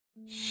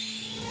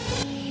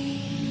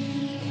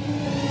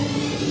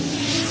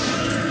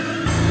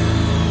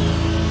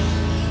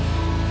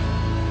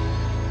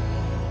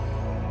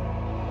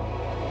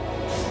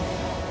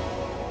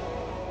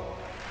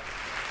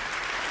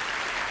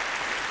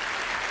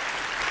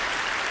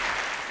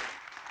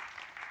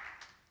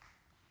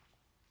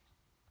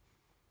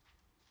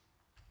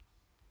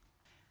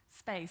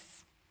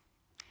Space.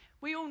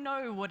 We all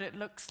know what it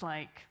looks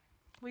like.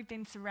 We've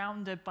been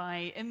surrounded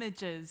by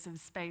images of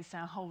space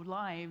our whole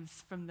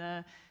lives, from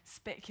the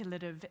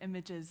speculative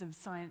images of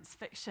science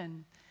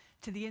fiction,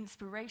 to the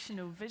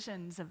inspirational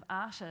visions of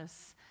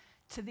artists,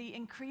 to the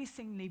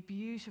increasingly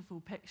beautiful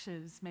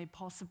pictures made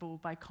possible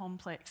by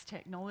complex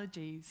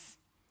technologies.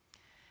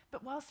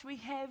 But whilst we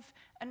have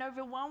an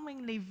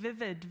overwhelmingly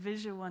vivid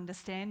visual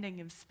understanding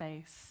of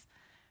space,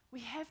 we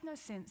have no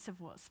sense of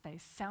what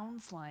space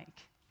sounds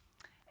like.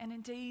 And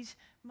indeed,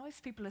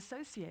 most people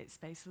associate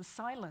space with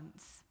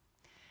silence.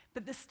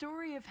 But the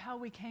story of how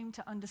we came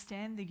to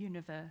understand the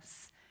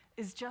universe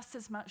is just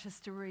as much a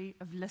story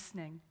of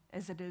listening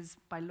as it is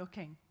by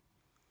looking.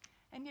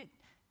 And yet,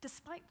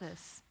 despite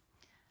this,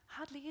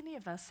 hardly any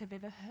of us have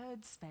ever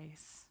heard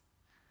space.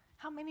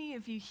 How many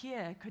of you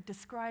here could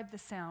describe the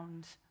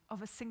sound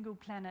of a single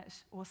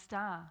planet or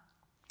star?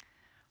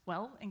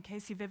 Well, in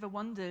case you've ever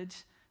wondered,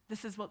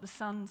 this is what the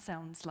sun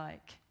sounds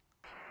like.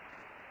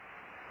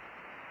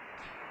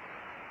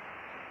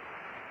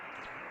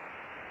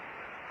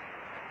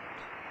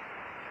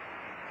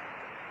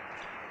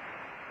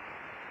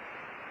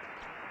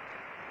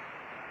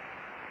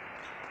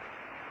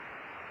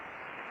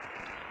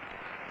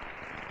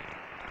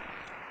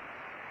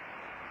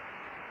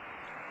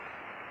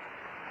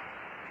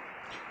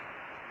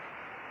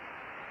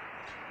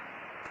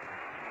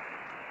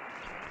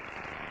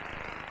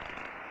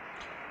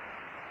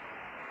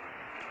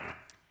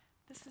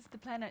 This is the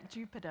planet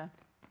Jupiter.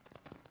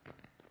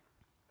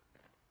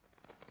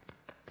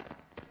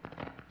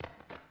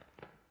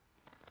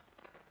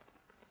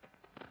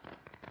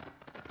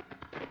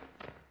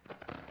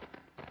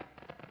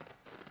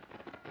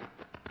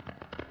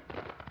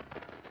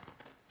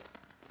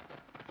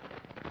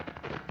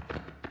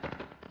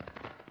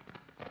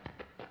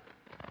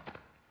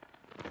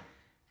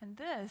 And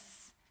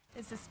this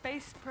is the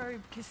space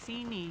probe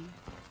Cassini,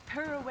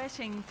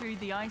 pirouetting through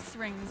the ice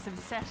rings of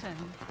Saturn.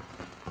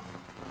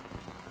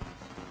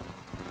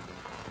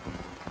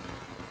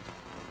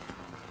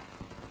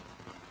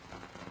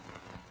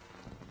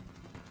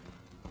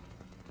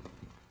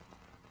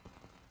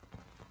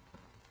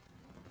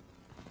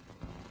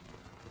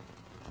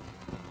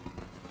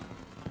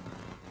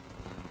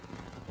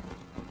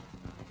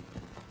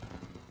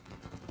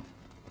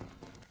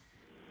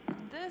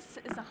 This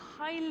is a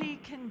highly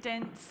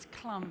condensed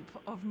clump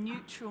of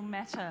neutral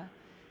matter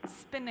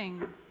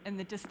spinning in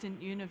the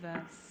distant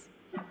universe.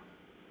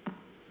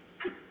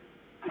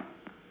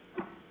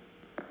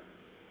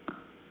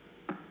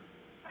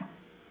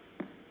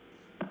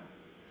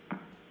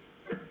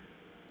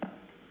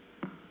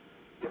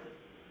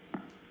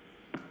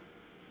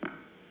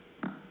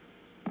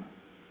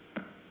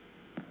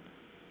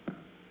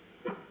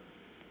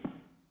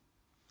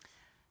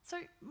 So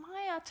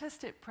my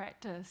artistic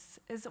practice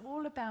is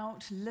all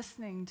about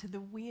listening to the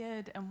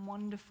weird and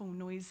wonderful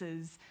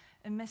noises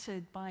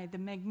emitted by the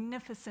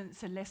magnificent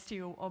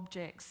celestial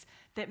objects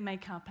that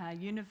make up our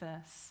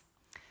universe.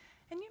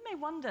 And you may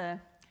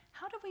wonder,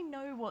 how do we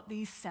know what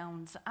these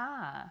sounds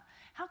are?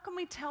 How can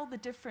we tell the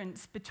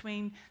difference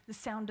between the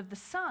sound of the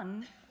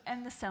sun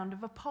and the sound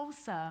of a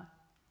pulsar?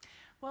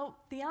 Well,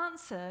 the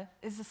answer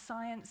is the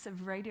science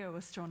of radio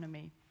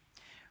astronomy.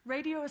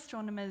 Radio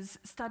astronomers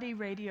study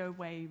radio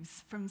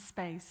waves from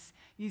space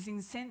using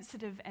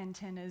sensitive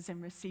antennas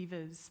and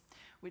receivers,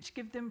 which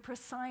give them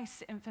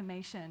precise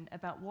information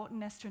about what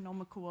an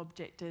astronomical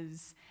object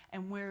is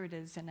and where it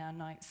is in our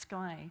night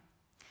sky.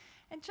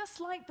 And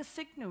just like the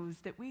signals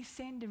that we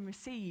send and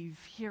receive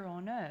here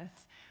on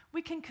Earth,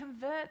 we can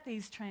convert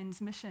these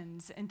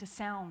transmissions into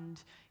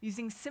sound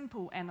using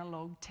simple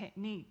analog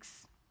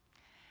techniques.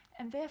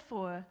 And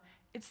therefore,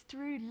 it's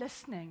through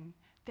listening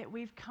that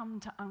we've come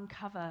to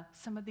uncover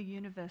some of the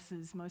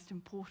universe's most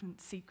important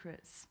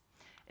secrets: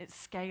 its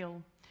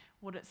scale,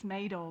 what it's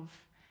made of,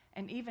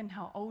 and even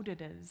how old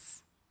it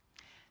is.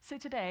 So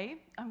today,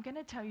 I'm going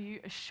to tell you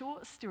a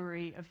short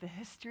story of the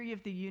history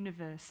of the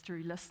universe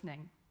through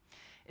listening.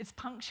 It's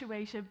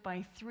punctuated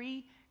by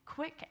 3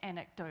 quick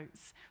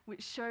anecdotes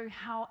which show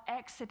how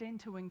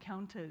accidental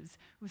encounters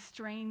with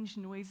strange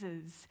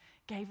noises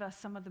gave us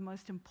some of the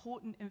most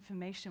important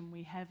information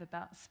we have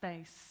about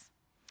space.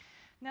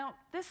 Now,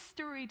 this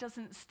story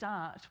doesn't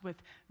start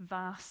with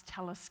vast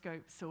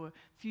telescopes or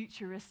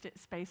futuristic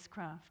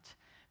spacecraft,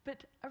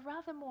 but a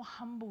rather more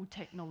humble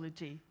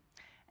technology.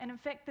 And in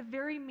fact, the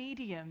very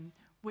medium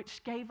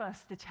which gave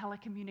us the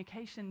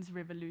telecommunications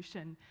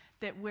revolution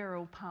that we're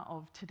all part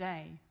of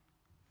today,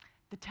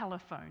 the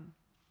telephone.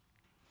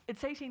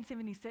 It's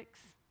 1876,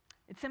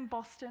 it's in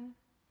Boston,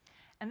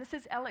 and this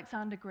is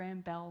Alexander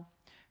Graham Bell,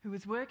 who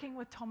was working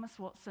with Thomas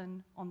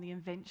Watson on the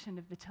invention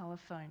of the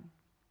telephone.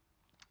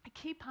 A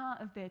key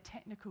part of their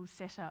technical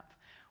setup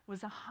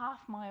was a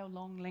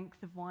half-mile-long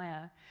length of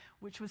wire,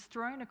 which was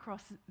thrown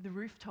across the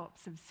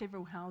rooftops of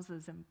several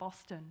houses in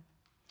Boston.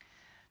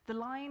 The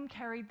line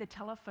carried the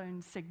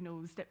telephone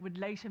signals that would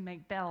later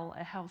make Bell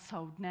a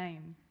household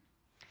name.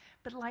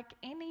 But like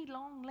any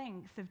long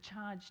length of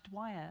charged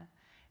wire,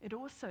 it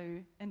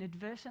also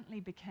inadvertently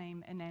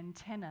became an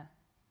antenna.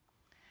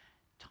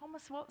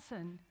 Thomas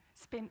Watson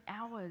spent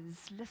hours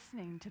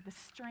listening to the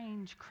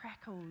strange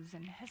crackles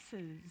and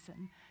hisses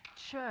and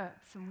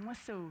chirps and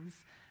whistles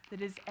that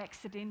his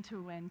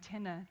accidental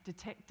antenna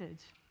detected.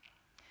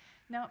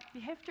 Now,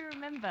 you have to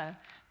remember,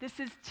 this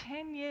is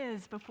 10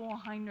 years before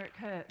Heinrich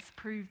Hertz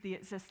proved the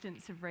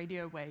existence of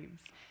radio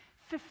waves,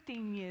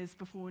 15 years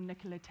before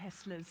Nikola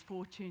Tesla's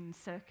fortune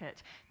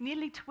circuit,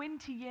 nearly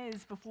 20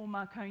 years before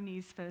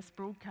Marconi's first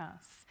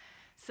broadcasts.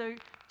 So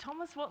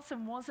Thomas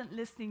Watson wasn't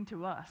listening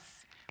to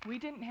us. We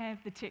didn't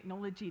have the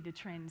technology to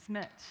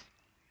transmit.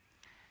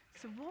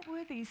 So what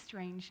were these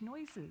strange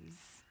noises?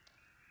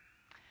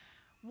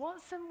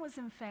 Watson was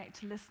in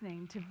fact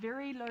listening to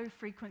very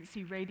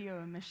low-frequency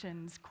radio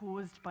emissions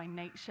caused by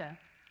nature.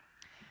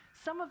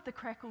 Some of the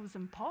crackles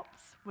and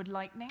pops were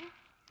lightning,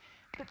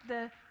 but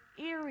the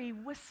eerie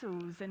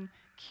whistles and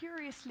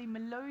curiously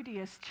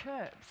melodious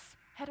chirps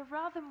had a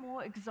rather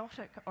more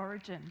exotic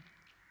origin.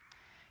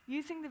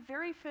 Using the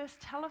very first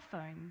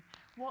telephone,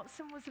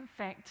 Watson was in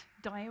fact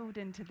dialed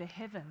into the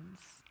heavens.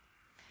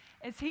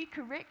 As he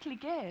correctly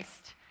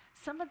guessed,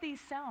 some of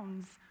these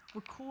sounds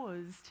were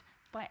caused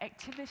by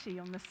activity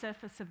on the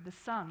surface of the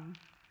sun.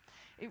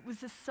 It was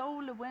the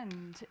solar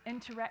wind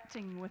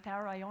interacting with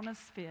our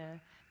ionosphere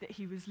that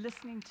he was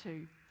listening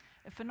to,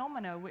 a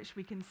phenomenon which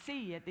we can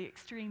see at the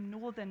extreme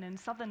northern and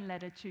southern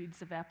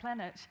latitudes of our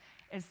planet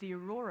as the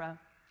aurora.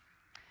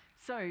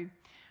 So,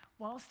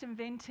 whilst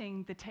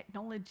inventing the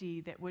technology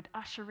that would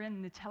usher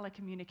in the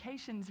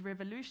telecommunications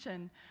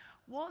revolution,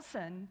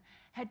 Watson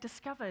had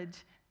discovered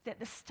that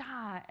the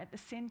star at the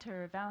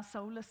center of our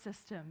solar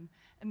system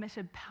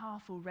emitted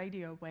powerful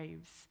radio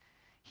waves.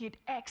 He had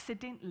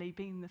accidentally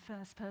been the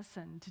first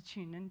person to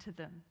tune into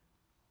them.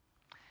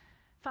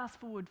 Fast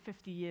forward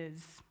 50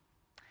 years,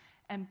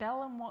 and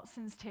Bell and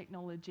Watson's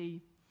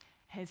technology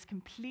has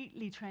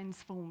completely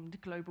transformed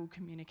global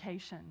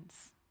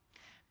communications.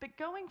 But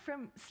going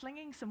from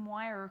slinging some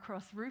wire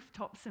across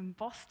rooftops in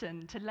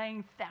Boston to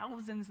laying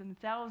thousands and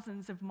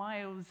thousands of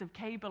miles of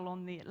cable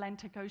on the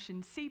Atlantic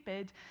Ocean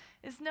seabed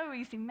is no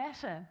easy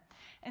matter.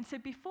 And so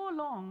before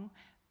long,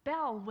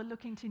 Bell were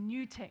looking to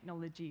new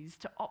technologies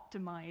to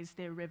optimize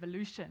their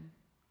revolution.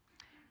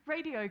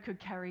 Radio could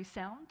carry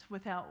sound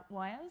without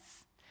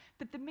wires,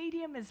 but the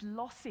medium is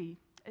lossy.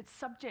 It's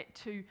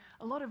subject to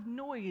a lot of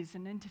noise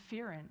and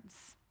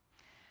interference.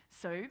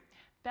 So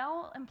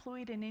Bell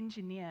employed an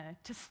engineer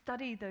to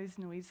study those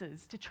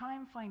noises, to try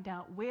and find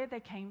out where they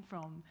came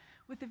from,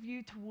 with a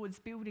view towards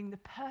building the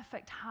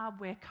perfect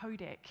hardware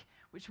codec,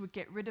 which would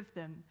get rid of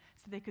them,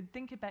 so they could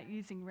think about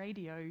using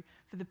radio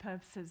for the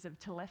purposes of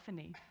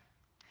telephony.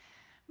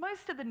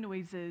 Most of the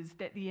noises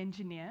that the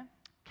engineer,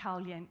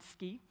 Karl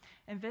Jansky,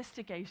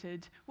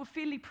 investigated were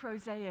fairly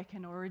prosaic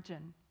in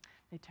origin.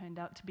 They turned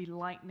out to be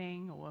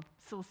lightning or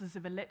sources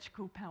of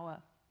electrical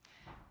power.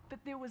 But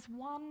there was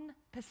one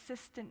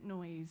persistent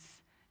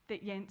noise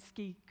that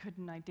Jansky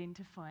couldn't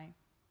identify.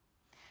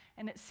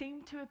 And it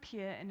seemed to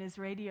appear in his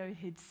radio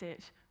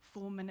headset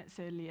 4 minutes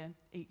earlier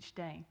each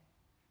day.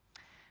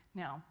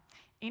 Now,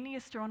 any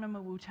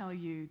astronomer will tell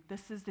you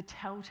this is the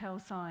telltale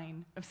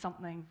sign of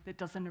something that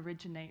doesn't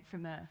originate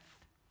from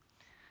Earth.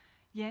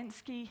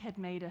 Jansky had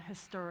made a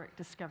historic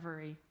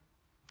discovery,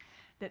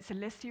 that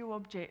celestial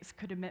objects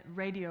could emit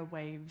radio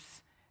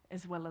waves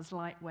as well as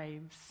light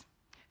waves.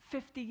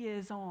 50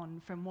 years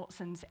on from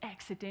Watson's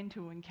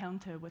accidental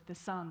encounter with the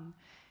sun,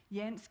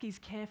 Jansky's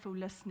careful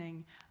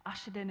listening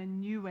ushered in a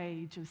new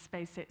age of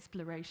space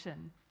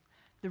exploration,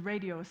 the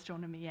radio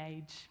astronomy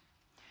age.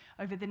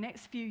 Over the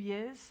next few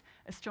years,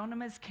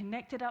 astronomers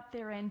connected up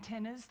their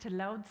antennas to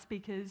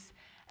loudspeakers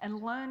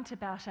and learned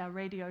about our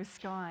radio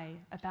sky,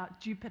 about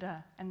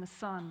Jupiter and the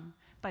sun,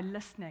 by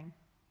listening.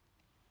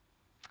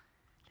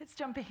 Let's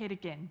jump ahead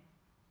again.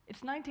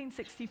 It's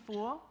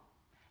 1964,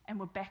 and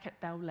we're back at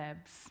Bell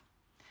Labs.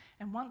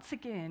 And once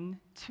again,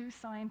 two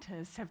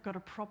scientists have got a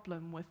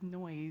problem with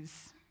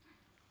noise.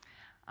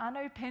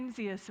 Arno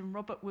Penzias and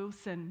Robert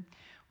Wilson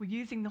were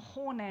using the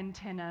horn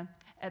antenna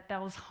at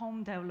Bell's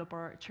Holmdel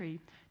laboratory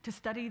to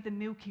study the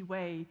Milky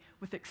Way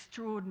with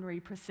extraordinary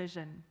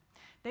precision.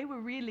 They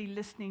were really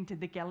listening to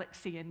the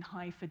galaxy in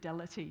high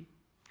fidelity.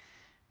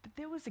 But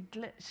there was a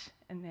glitch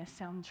in their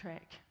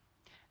soundtrack.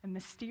 A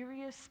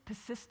mysterious,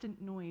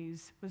 persistent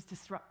noise was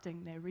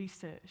disrupting their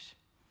research.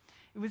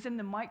 It was in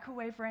the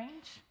microwave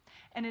range,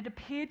 and it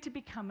appeared to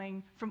be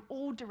coming from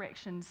all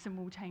directions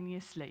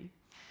simultaneously.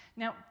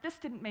 Now, this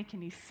didn't make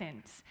any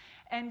sense,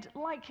 and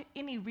like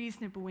any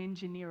reasonable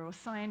engineer or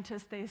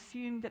scientist, they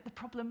assumed that the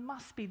problem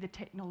must be the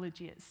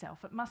technology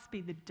itself. It must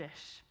be the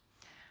dish.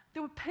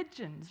 There were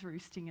pigeons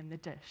roosting in the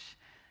dish,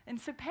 and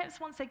so perhaps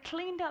once they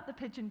cleaned out the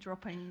pigeon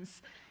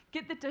droppings,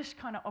 get the dish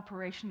kind of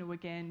operational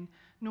again,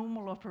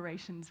 normal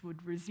operations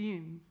would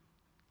resume.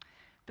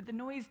 But the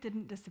noise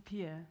didn't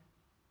disappear.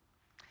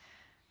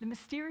 The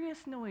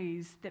mysterious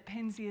noise that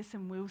Penzias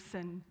and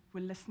Wilson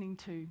were listening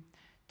to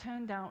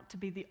turned out to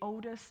be the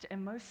oldest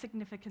and most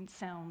significant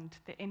sound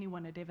that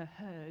anyone had ever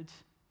heard.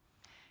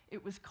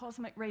 It was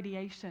cosmic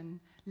radiation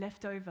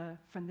left over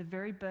from the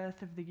very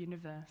birth of the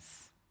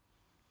universe.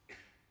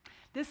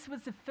 This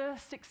was the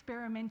first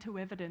experimental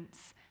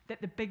evidence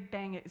that the Big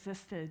Bang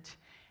existed,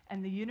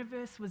 and the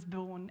universe was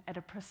born at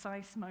a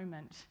precise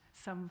moment,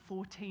 some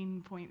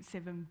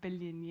 14.7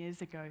 billion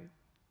years ago.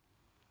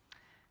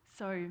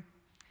 So,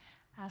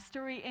 our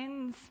story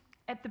ends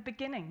at the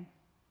beginning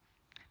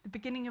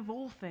of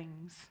all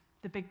things,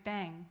 the Big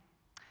Bang.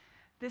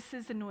 This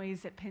is the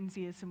noise that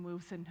Penzias and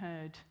Wilson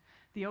heard,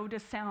 the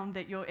oldest sound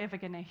that you're ever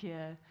going to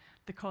hear,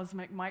 the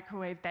cosmic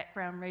microwave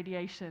background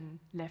radiation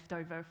left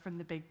over from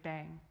the Big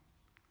Bang.